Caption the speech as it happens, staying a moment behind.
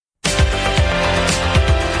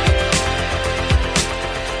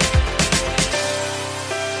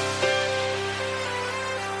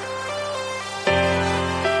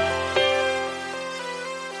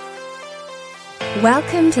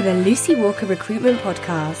Welcome to the Lucy Walker Recruitment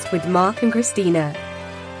Podcast with Mark and Christina.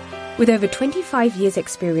 With over 25 years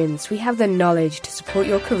experience, we have the knowledge to support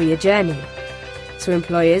your career journey. So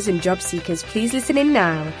employers and job seekers, please listen in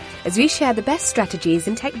now as we share the best strategies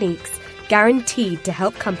and techniques guaranteed to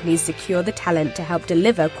help companies secure the talent to help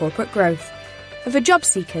deliver corporate growth, and for job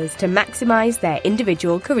seekers to maximise their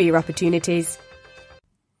individual career opportunities.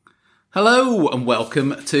 Hello and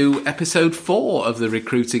welcome to episode 4 of the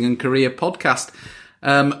Recruiting and Career Podcast.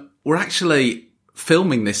 We're actually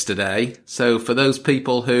filming this today, so for those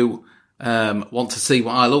people who want to see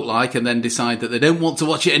what I look like and then decide that they don't want to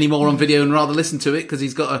watch it anymore on video and rather listen to it because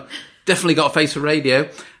he's definitely got a face for radio,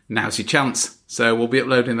 now's your chance. So we'll be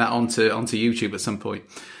uploading that onto YouTube at some point.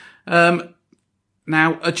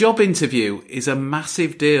 Now, a job interview is a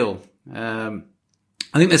massive deal. I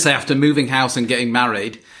think they say after moving house and getting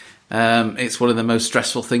married, it's one of the most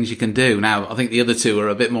stressful things you can do. Now, I think the other two are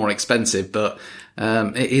a bit more expensive, but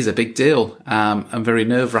it is a big deal and very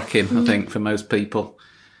nerve-wracking, I think, for most people.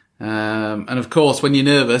 And of course, when you're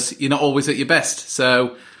nervous, you're not always at your best.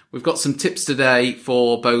 So we've got some tips today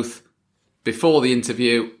for both before the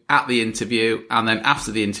interview, at the interview, and then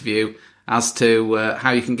after the interview as to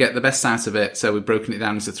how you can get the best out of it. So we've broken it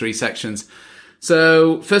down into 3 sections.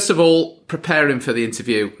 So first of all, preparing for the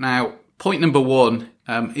interview. Now, point number 1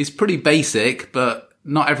 is pretty basic, but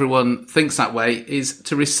not everyone thinks that way, is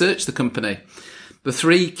to research the company. The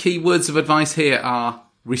 3 key words of advice here are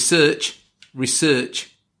research,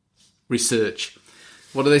 research, research.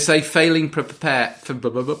 What do they say? Failing to prepare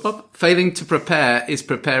is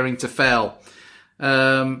preparing to fail.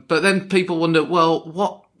 But then people wonder, well,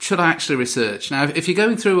 what should I actually research? Now, if you're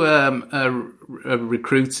going through a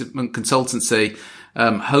recruitment consultancy,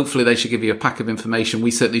 hopefully they should give you a pack of information.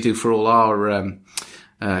 We certainly do for all our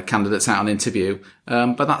candidates out on interview.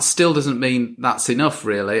 But that still doesn't mean that's enough,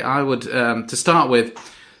 really. I would, to start with,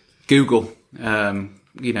 Google.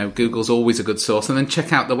 Google's always a good source. And then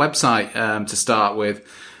check out the website to start with.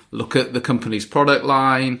 Look at the company's product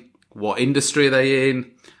line. What industry are they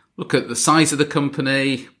in? Look at the size of the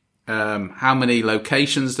company. How many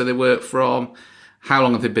locations do they work from? How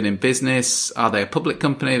long have they been in business? Are they a public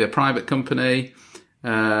company? Are they a private company?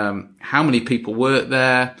 How many people work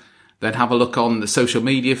there? Then have a look on the social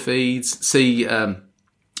media feeds, see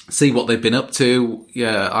what they've been up to,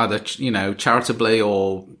 either, charitably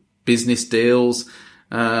or business deals,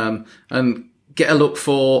 and get a look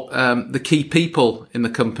for, the key people in the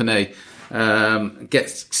company.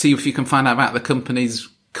 See if you can find out about the company's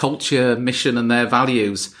culture, mission and their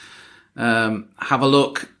values. Have a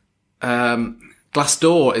look,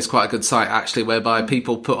 Glassdoor is quite a good site actually, whereby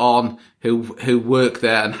people put on who work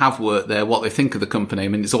there and have worked there what they think of the company. I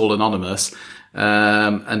mean, it's all anonymous,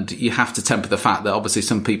 and you have to temper the fact that obviously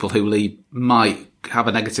some people who leave might have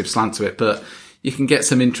a negative slant to it, but you can get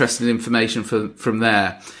some interesting information from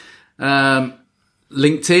there.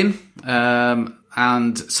 LinkedIn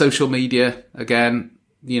and social media, again,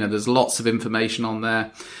 there's lots of information on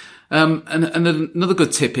there. And another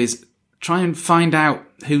good tip is try and find out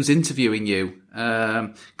who's interviewing you.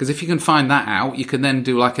 Because if you can find that out, you can then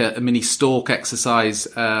do like a mini stalk exercise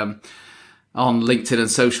on LinkedIn and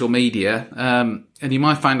social media, and you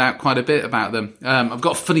might find out quite a bit about them. I've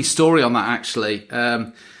got a funny story on that actually.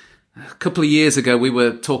 A couple of years ago, we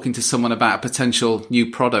were talking to someone about a potential new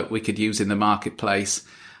product we could use in the marketplace,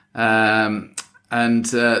 and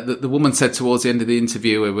the woman said towards the end of the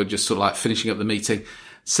interview, we were just sort of like finishing up the meeting,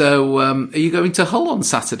 so are you going to Hull on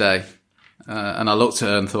Saturday? And I looked at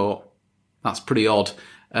her and thought, that's pretty odd.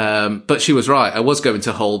 But she was right. I was going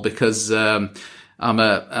to Hull because I'm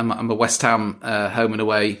a West Ham home and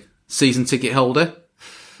away season ticket holder.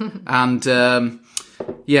 And and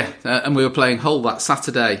we were playing Hull that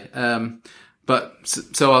Saturday.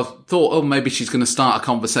 So I thought, maybe she's going to start a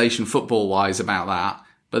conversation football-wise about that.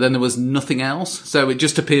 But then there was nothing else. So it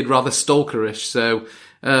just appeared rather stalkerish. So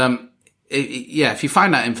if you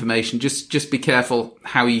find that information, just be careful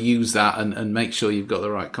how you use that and make sure you've got the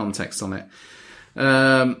right context on it.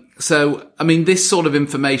 This sort of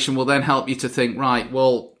information will then help you to think, right,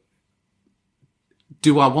 well,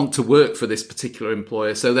 do I want to work for this particular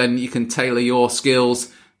employer? So then you can tailor your skills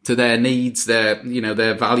to their needs, their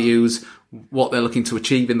values, what they're looking to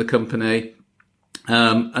achieve in the company.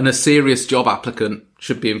 And a serious job applicant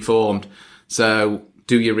should be informed. So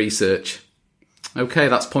do your research. Okay,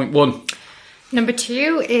 that's point 1. Number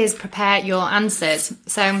 2 is prepare your answers.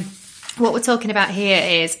 So what we're talking about here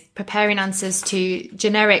is preparing answers to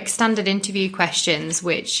generic standard interview questions,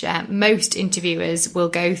 which most interviewers will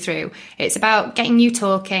go through. It's about getting you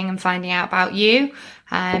talking and finding out about you.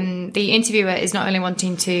 The interviewer is not only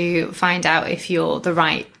wanting to find out if you're the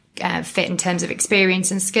right fit in terms of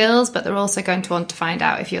experience and skills, but they're also going to want to find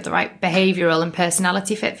out if you're the right behavioural and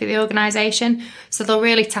personality fit for the organisation. So they'll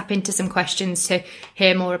really tap into some questions to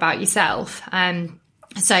hear more about yourself.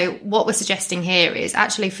 So what we're suggesting here is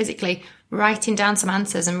actually physically writing down some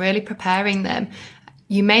answers and really preparing them.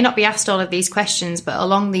 You may not be asked all of these questions, but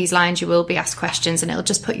along these lines you will be asked questions, and it'll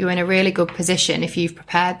just put you in a really good position if you've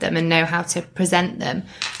prepared them and know how to present them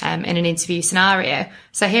in an interview scenario.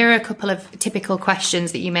 So here are a couple of typical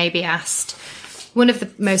questions that you may be asked. One of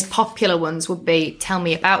the most popular ones would be, tell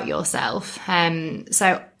me about yourself.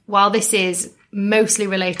 So while this is mostly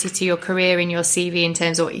related to your career in your CV in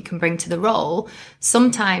terms of what you can bring to the role,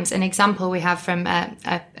 sometimes an example we have from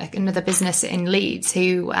another business in Leeds,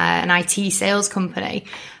 who an IT sales company,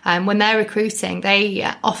 when they're recruiting, they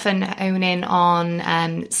often hone in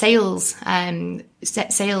on sales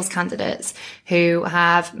candidates who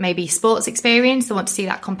have maybe sports experience. They want to see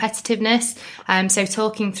that competitiveness. So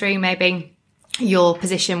talking through maybe your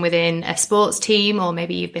position within a sports team, or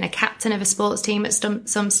maybe you've been a captain of a sports team at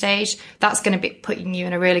some stage, that's going to be putting you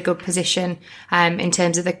in a really good position in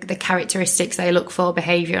terms of the characteristics they look for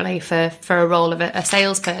behaviourally for a role of a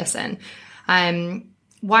salesperson.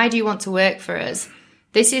 Why do you want to work for us?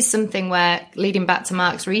 This is something where, leading back to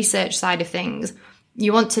Mark's research side of things,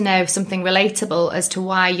 you want to know something relatable as to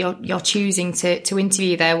why you're choosing to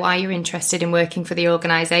interview there, why you're interested in working for the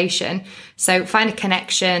organisation. So find a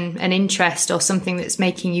connection, an interest, or something that's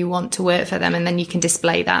making you want to work for them, and then you can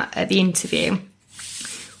display that at the interview.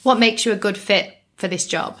 What makes you a good fit for this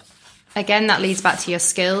job? Again, that leads back to your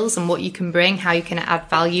skills and what you can bring, how you can add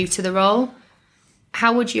value to the role.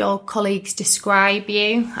 How would your colleagues describe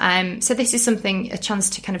you? So this is a chance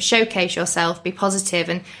to kind of showcase yourself, be positive,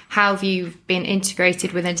 and how have you been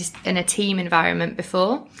integrated in a team environment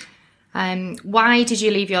before? Why did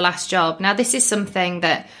you leave your last job? Now, this is something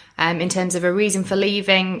that, in terms of a reason for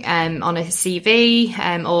leaving on a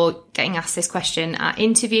CV or getting asked this question at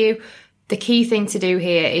interview, the key thing to do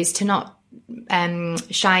here is to not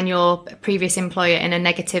shine your previous employer in a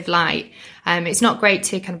negative light. It's not great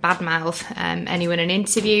to kind of badmouth anyone in an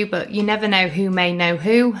interview, but you never know who may know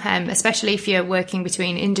who, especially if you're working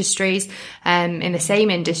between industries in the same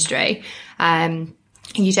industry.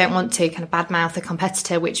 You don't want to kind of badmouth a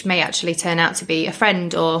competitor, which may actually turn out to be a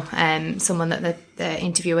friend or someone that the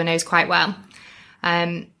interviewer knows quite well.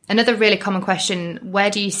 Another really common question, where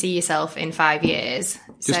do you see yourself in 5 years?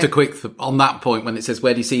 Just a quick, on that point, when it says,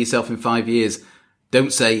 where do you see yourself in 5 years?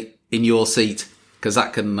 Don't say in your seat, because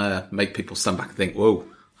that can make people stand back and think, whoa,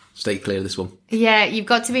 stay clear of this one. Yeah, you've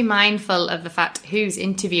got to be mindful of the fact who's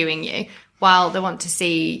interviewing you. While they want to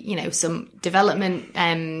see, some development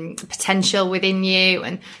potential within you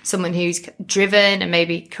and someone who's driven and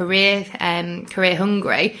maybe career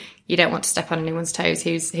hungry, you don't want to step on anyone's toes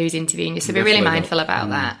who's interviewing you. So be really mindful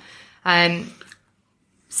about that.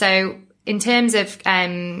 So in terms of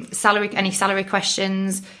any salary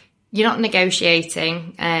questions, you're not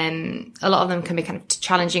negotiating. A lot of them can be kind of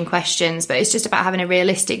challenging questions, but it's just about having a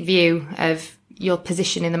realistic view of your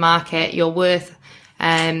position in the market, your worth,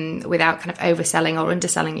 without kind of overselling or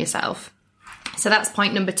underselling yourself. So that's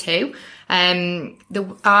point number 2. There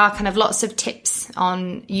are kind of lots of tips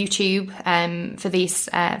on YouTube for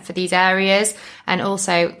these areas, and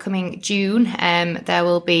also coming June there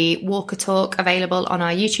will be Walker Talk available on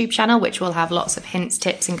our YouTube channel, which will have lots of hints,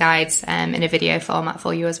 tips and guides in a video format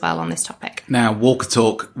for you as well on this topic. Now, Walker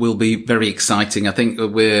Talk will be very exciting. I think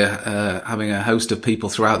we're having a host of people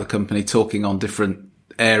throughout the company talking on different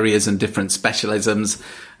areas and different specialisms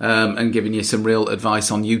and giving you some real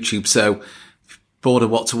advice on YouTube. So bored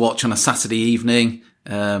of what to watch on a Saturday evening,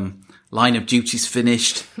 Line of Duty's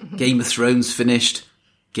finished, Game of Thrones finished,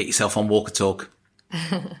 get yourself on Walker Talk.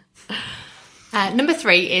 Number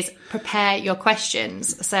 3 is prepare your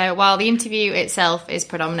questions. So while the interview itself is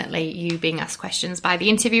predominantly you being asked questions by the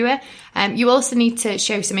interviewer, you also need to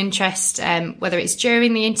show some interest, whether it's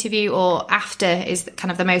during the interview or after is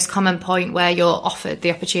kind of the most common point where you're offered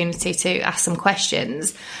the opportunity to ask some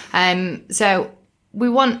questions. So we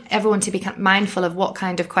want everyone to be mindful of what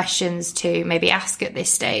kind of questions to maybe ask at this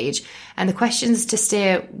stage. And the questions to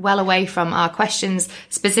steer well away from are questions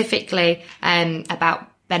specifically about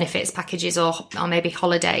benefits packages or maybe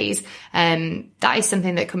holidays. That is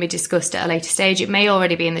something that can be discussed at a later stage. It may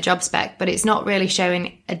already be in the job spec, but it's not really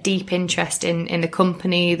showing a deep interest in the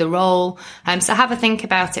company, the role. So have a think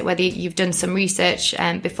about it, whether you've done some research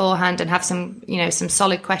beforehand and have some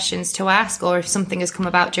solid questions to ask, or if something has come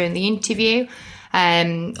about during the interview.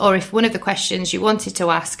 Or if one of the questions you wanted to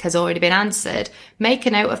ask has already been answered, make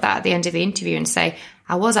a note of that at the end of the interview and say,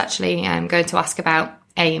 I was actually going to ask about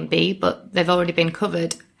A and B, but they've already been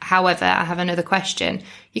covered. However, I have another question.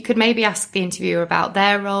 You could maybe ask the interviewer about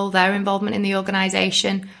their role, their involvement in the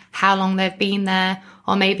organisation, how long they've been there,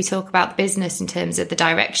 or maybe talk about the business in terms of the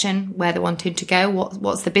direction, where they're wanting to go.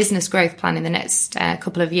 What's the business growth plan in the next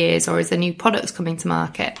couple of years, or is there new products coming to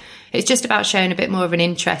market? It's just about showing a bit more of an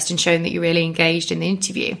interest and showing that you're really engaged in the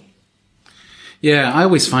interview. Yeah, I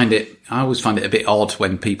always find it a bit odd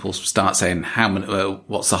when people start saying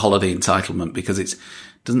what's the holiday entitlement, because it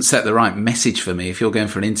doesn't set the right message for me. If you're going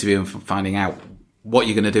for an interview and finding out what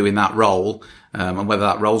you're going to do in that role, and whether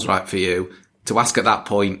that role's right for you, to ask at that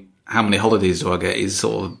point, how many holidays do I get, is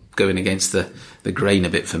sort of going against the grain a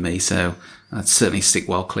bit for me. So I'd certainly stick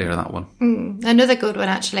well clear of that one. Another good one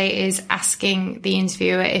actually is asking the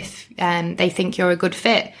interviewer if they think you're a good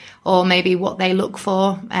fit, or maybe what they look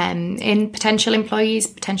for in potential employees,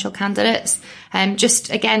 potential candidates.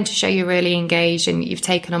 Just again, to show you're really engaged and you've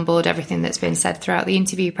taken on board everything that's been said throughout the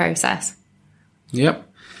interview process. Yep.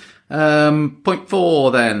 Point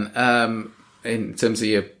 4 then, in terms of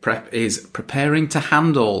your prep, is preparing to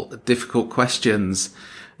handle difficult questions.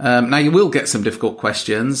 Now you will get some difficult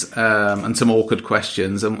questions, and some awkward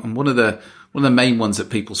questions. And one of the main ones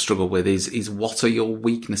that people struggle with is what are your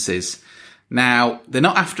weaknesses? Now, they're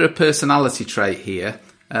not after a personality trait here,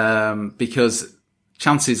 because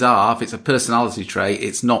chances are, if it's a personality trait,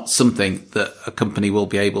 it's not something that a company will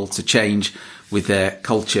be able to change with their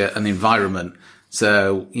culture and environment.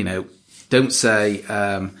 So, don't say,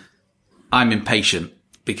 I'm impatient,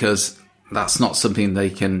 because that's not something they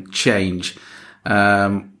can change.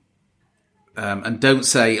 And don't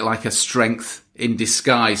say like a strength in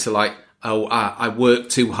disguise. So like, I work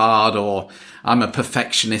too hard, or I'm a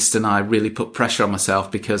perfectionist and I really put pressure on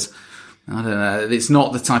myself, because I don't know, it's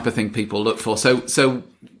not the type of thing people look for. So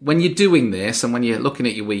when you're doing this and when you're looking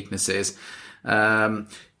at your weaknesses, the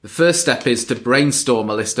first step is to brainstorm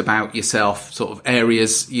a list about yourself, sort of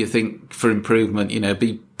areas you think for improvement.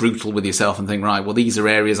 Be brutal with yourself and think, right, well, these are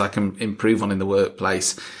areas I can improve on in the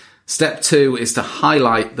workplace. Step 2 is to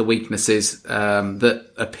highlight the weaknesses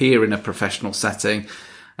that appear in a professional setting.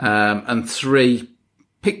 And 3,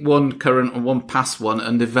 pick one current and one past one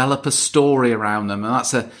and develop a story around them. And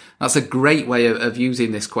that's a great way of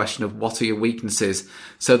using this question of what are your weaknesses,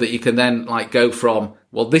 so that you can then go from,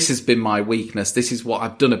 well, this has been my weakness, this is what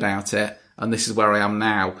I've done about it, and this is where I am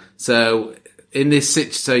now. So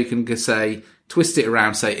so you can say, twist it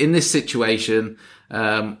around, say, in this situation,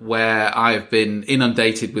 where I have been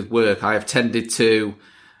inundated with work, I have tended to,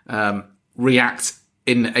 react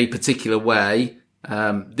in a particular way.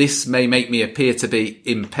 This may make me appear to be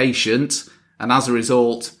impatient, and as a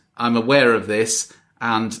result, I'm aware of this,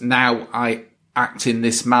 and now I act in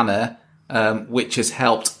this manner, which has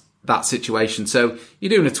helped that situation. So you're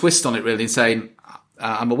doing a twist on it, really, and saying,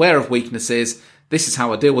 I'm aware of weaknesses, this is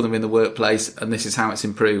how I deal with them in the workplace, and this is how it's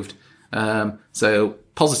improved. So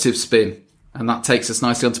positive spin. And that takes us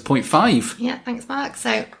nicely on to point 5. Yeah, thanks, Mark.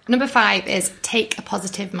 So number 5 is take a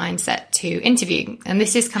positive mindset to interview. And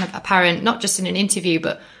this is kind of apparent, not just in an interview,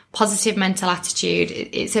 but positive mental attitude.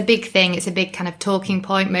 It's a big thing. It's a big kind of talking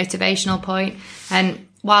point, motivational point. And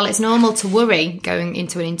while it's normal to worry going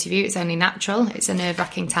into an interview, it's only natural. It's a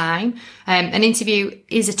nerve-wracking time. An interview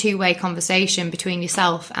is a two-way conversation between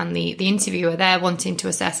yourself and the interviewer. They're wanting to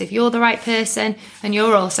assess if you're the right person, and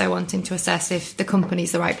you're also wanting to assess if the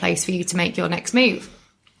company's the right place for you to make your next move.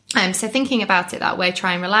 So thinking about it that way,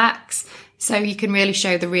 try and relax, so you can really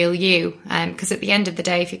show the real you. Because at the end of the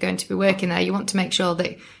day, if you're going to be working there, you want to make sure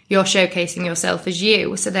that you're showcasing yourself as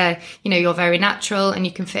you. So there, you're very natural and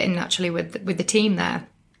you can fit in naturally with the team there.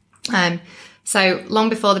 So long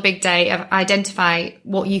before the big day, identify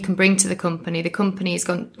what you can bring to the company. The company is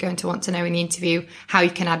going to want to know in the interview how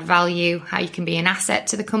you can add value, how you can be an asset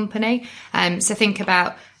to the company. So think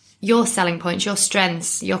about your selling points, your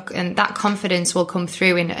strengths, and that confidence will come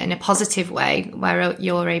through in a positive way, where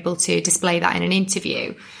you're able to display that in an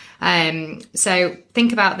interview. So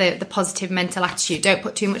think about the positive mental attitude. Don't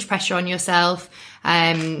put too much pressure on yourself.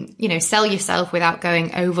 Sell yourself without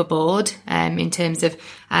going overboard, in terms of,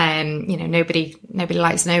 nobody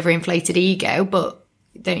likes an overinflated ego, but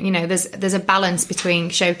there's a balance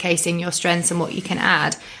between showcasing your strengths and what you can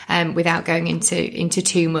add, without going into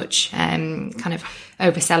too much, kind of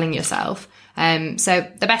overselling yourself. So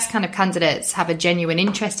the best kind of candidates have a genuine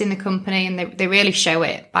interest in the company, and they really show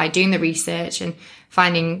it by doing the research and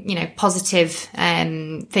finding, positive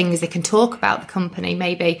things they can talk about the company.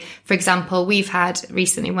 Maybe, for example, we've had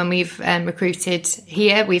recently, when we've recruited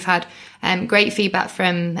here, we've had great feedback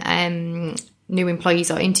from new employees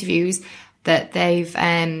or interviews that they've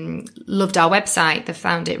loved our website. They've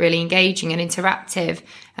found it really engaging and interactive.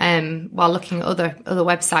 While looking at other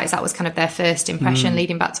websites, that was kind of their first impression,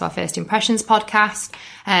 leading back to our First Impressions podcast.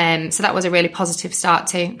 So that was a really positive start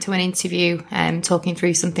to an interview, talking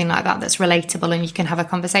through something like that that's relatable and you can have a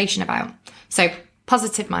conversation about. So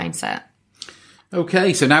positive mindset.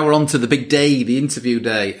 Okay, so now we're on to the big day, the interview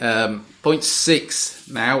day. Point 6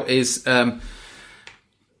 now is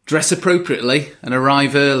dress appropriately and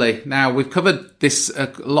arrive early. Now, we've covered this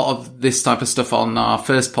a lot of this type of stuff on our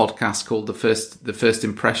first podcast called the First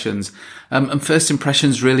Impressions, and first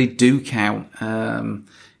impressions really do count.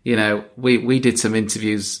 We did some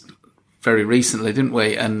interviews very recently, didn't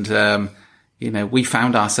we? And we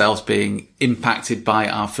found ourselves being impacted by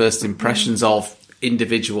our first impressions of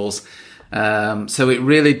individuals. So it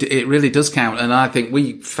really does count. And I think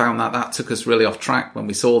we found that took us really off track when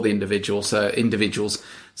we saw the individuals.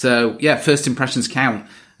 So yeah, first impressions count.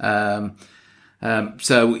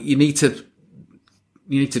 So you need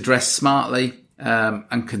to dress smartly,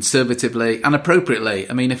 and conservatively and appropriately.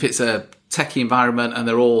 I mean, if it's a techie environment and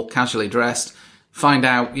they're all casually dressed, find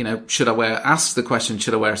out, ask the question,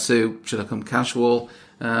 should I wear a suit? Should I come casual?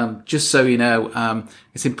 Just so you know,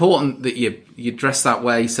 it's important that you dress that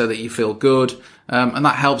way so that you feel good. And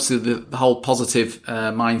that helps with the whole positive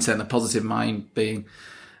mindset and the positive mind being.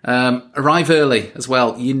 Arrive early as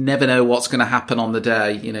well. You never know what's going to happen on the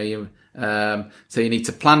day. So you need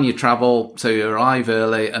to plan your travel so you arrive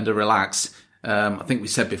early and to relax. I think we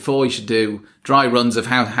said before you should do dry runs of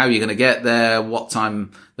how you're going to get there, what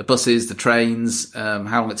time the buses, the trains,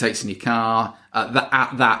 how long it takes in your car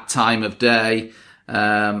at that time of day.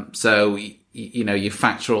 So you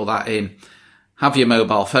factor all that in. Have your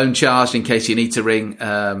mobile phone charged in case you need to ring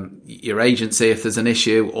your agency if there's an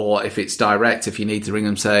issue, or if it's direct, if you need to ring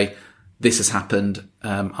them, say, this has happened,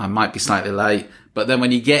 I might be slightly late. But then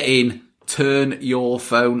when you get in, turn your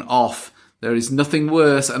phone off. There is nothing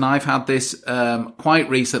worse, and I've had this quite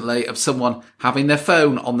recently, of someone having their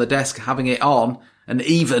phone on the desk, having it on, and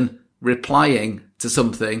even replying to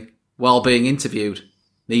something while being interviewed.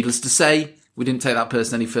 Needless to say, we didn't take that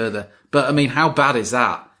person any further. But I mean, how bad is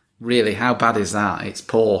that? Really, how bad is that? It's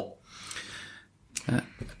poor. Have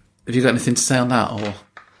you got anything to say on that? Or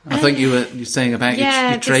I think you're saying about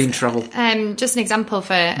your train travel. Just an example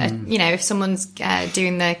for, if someone's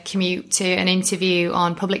doing the commute to an interview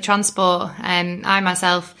on public transport. I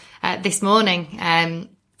myself, this morning,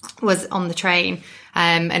 was on the train,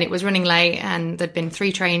 and it was running late, and there'd been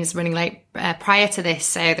 3 trains running late prior to this.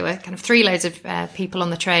 So there were kind of 3 loads of people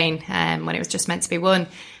on the train when it was just meant to be 1.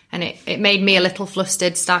 And it made me a little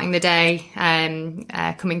flustered starting the day,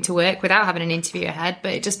 coming to work without having an interview ahead.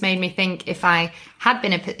 But it just made me think, if I had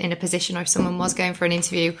been in a position, or if someone was going for an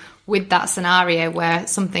interview with that scenario where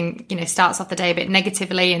something, starts off the day a bit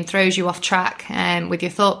negatively and throws you off track with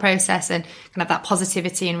your thought process and kind of that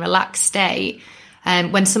positivity and relaxed state.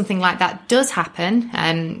 When something like that does happen,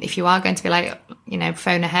 if you are going to be late,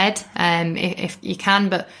 phone ahead if you can.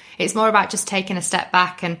 But it's more about just taking a step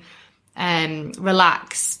back and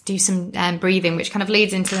relax, do some breathing, which kind of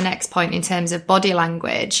leads into the next point in terms of body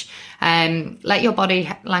language. Let your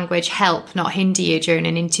body language help, not hinder you during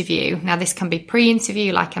an interview. Now, this can be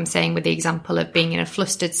pre-interview, like I'm saying with the example of being in a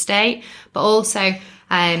flustered state, but also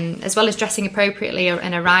as well as dressing appropriately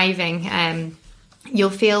and arriving, you'll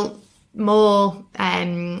feel more,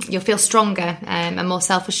 you'll feel stronger and more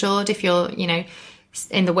self-assured if you're,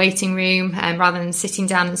 in the waiting room, rather than sitting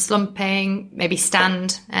down and slumping. Maybe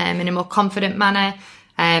stand in a more confident manner.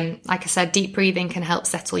 Like I said, deep breathing can help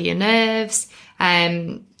settle your nerves.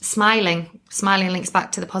 Smiling links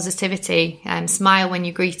back to the positivity. Smile when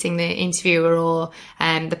you're greeting the interviewer or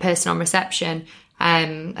the person on reception.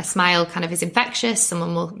 A smile kind of is infectious.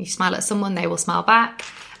 You smile at someone, they will smile back,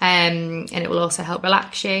 and it will also help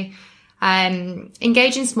relax you.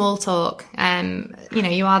 Engage in small talk.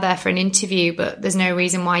 You are there for an interview, but there's no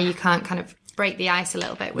reason why you can't kind of break the ice a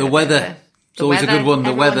little bit. The weather. It's always a good one.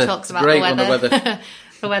 The weather. Talks about great the weather. One, the weather.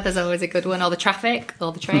 The weather's always a good one, or the traffic,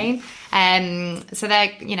 or the train. So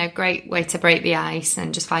they're, great way to break the ice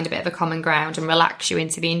and just find a bit of a common ground and relax you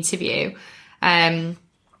into the interview.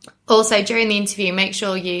 Also, during the interview, make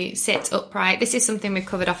sure you sit upright. This is something we've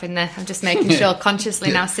covered off in the, I'm just making sure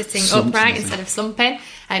consciously now sitting upright instead of slumping.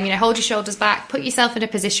 Hold your shoulders back, put yourself in a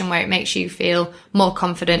position where it makes you feel more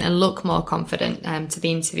confident and look more confident to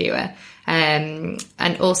the interviewer. And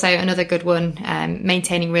also another good one,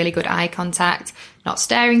 maintaining really good eye contact, not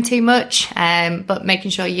staring too much, but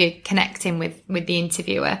making sure you're connecting with the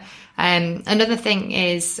interviewer. Another thing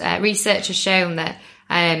is research has shown that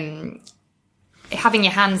having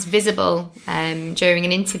your hands visible during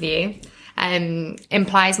an interview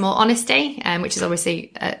implies more honesty, which is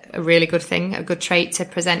obviously a really good thing, a good trait to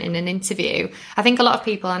present in an interview. I think a lot of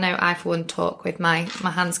people, I know I for one talk with my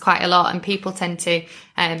hands quite a lot, and people tend to,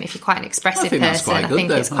 if you're quite an expressive person, I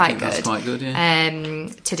think it's quite good. That's quite good, yeah.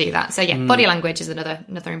 To do that. So yeah, body language is another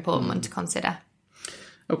important one to consider.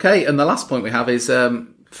 Okay, and the last point we have is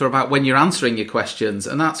for about when you're answering your questions,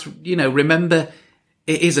 and that's, remember,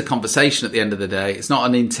 it is a conversation at the end of the day. It's not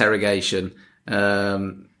an interrogation.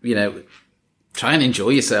 Try and enjoy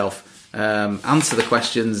yourself. Answer the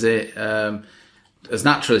questions as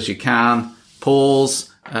natural as you can. Pause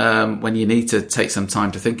when you need to take some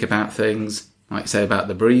time to think about things, like say about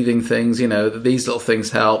the breathing things. These little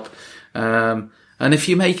things help. And if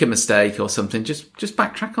you make a mistake or something, just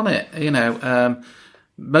backtrack on it.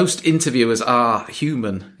 Most interviewers are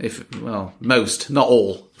human. Most, not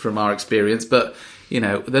all, from our experience, but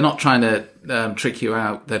they're not trying to trick you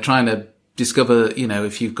out. They're trying to discover,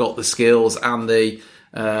 if you've got the skills and the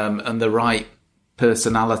right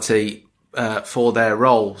personality for their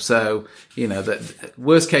role. So, the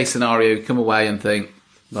worst case scenario, you come away and think,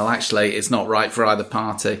 well, actually, it's not right for either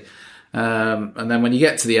party. And then when you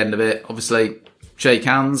get to the end of it, obviously, shake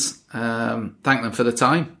hands, thank them for the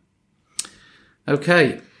time.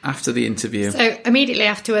 Okay, after the interview. So immediately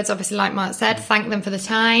afterwards, obviously, like Mark said, thank them for the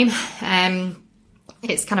time.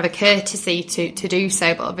 It's kind of a courtesy to do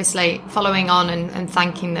so, but obviously following on and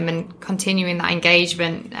thanking them and continuing that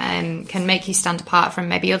engagement can make you stand apart from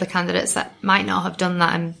maybe other candidates that might not have done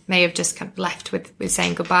that and may have just kind of left with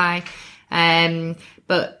saying goodbye.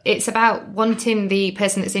 But it's about wanting the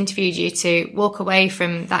person that's interviewed you to walk away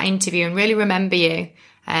from that interview and really remember you.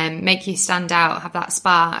 Make you stand out, have that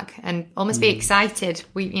spark, and almost be excited.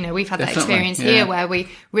 We've had that experience here where we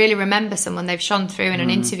really remember someone, they've shone through in an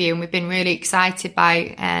interview, and we've been really excited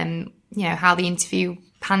by, how the interview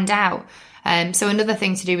panned out. So another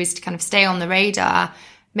thing to do is to kind of stay on the radar.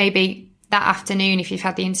 Maybe that afternoon, if you've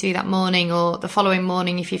had the interview that morning, or the following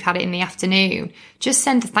morning, if you've had it in the afternoon, just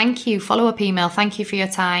send a thank you, follow-up email. Thank you for your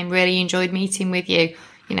time. Really enjoyed meeting with you.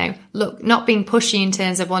 Look, not being pushy in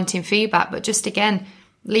terms of wanting feedback, but just again,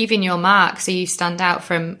 leaving your mark so you stand out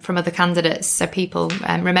from other candidates, so people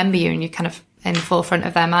remember you and you're kind of in the forefront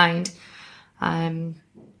of their mind. So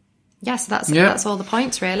that's all the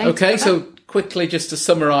points, really. Okay, so quickly just to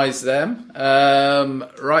summarise them,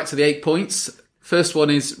 right to the 8 points. First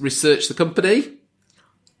one is research the company.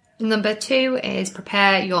 Number 2 is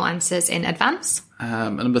prepare your answers in advance.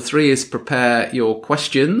 Number 3 is prepare your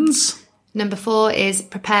questions. Number 4 is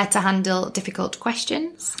prepare to handle difficult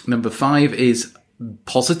questions. Number 5 is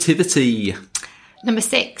positivity. Number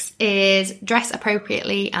 6 is dress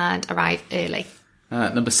appropriately and arrive early.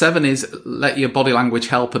 Number 7 is let your body language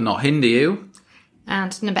help and not hinder you.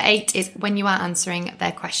 And number 8 is when you are answering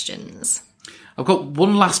their questions. I've got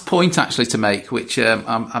one last point actually to make, which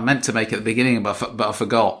I meant to make at the beginning, but I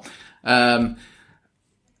forgot.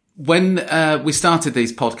 When we started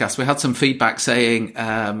these podcasts, we had some feedback saying,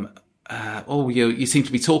 you seem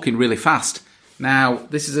to be talking really fast. Now,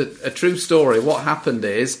 this is a true story. What happened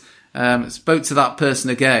is, spoke to that person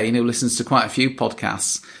again who listens to quite a few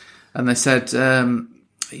podcasts, and they said,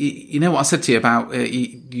 you know what I said to you about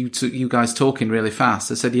you guys talking really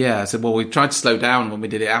fast? I said, yeah. I said, well, we tried to slow down when we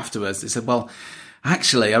did it afterwards. They said, well,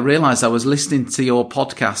 actually, I realised I was listening to your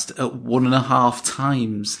podcast at 1.5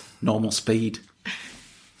 times normal speed.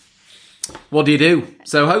 What do you do?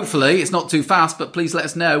 So hopefully it's not too fast, but please let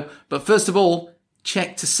us know. But first of all,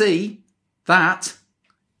 check to see that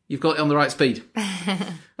you've got it on the right speed.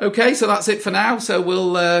 Okay, so that's it for now. So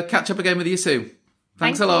we'll catch up again with you soon.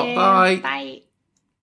 Thanks a lot. Bye. Bye.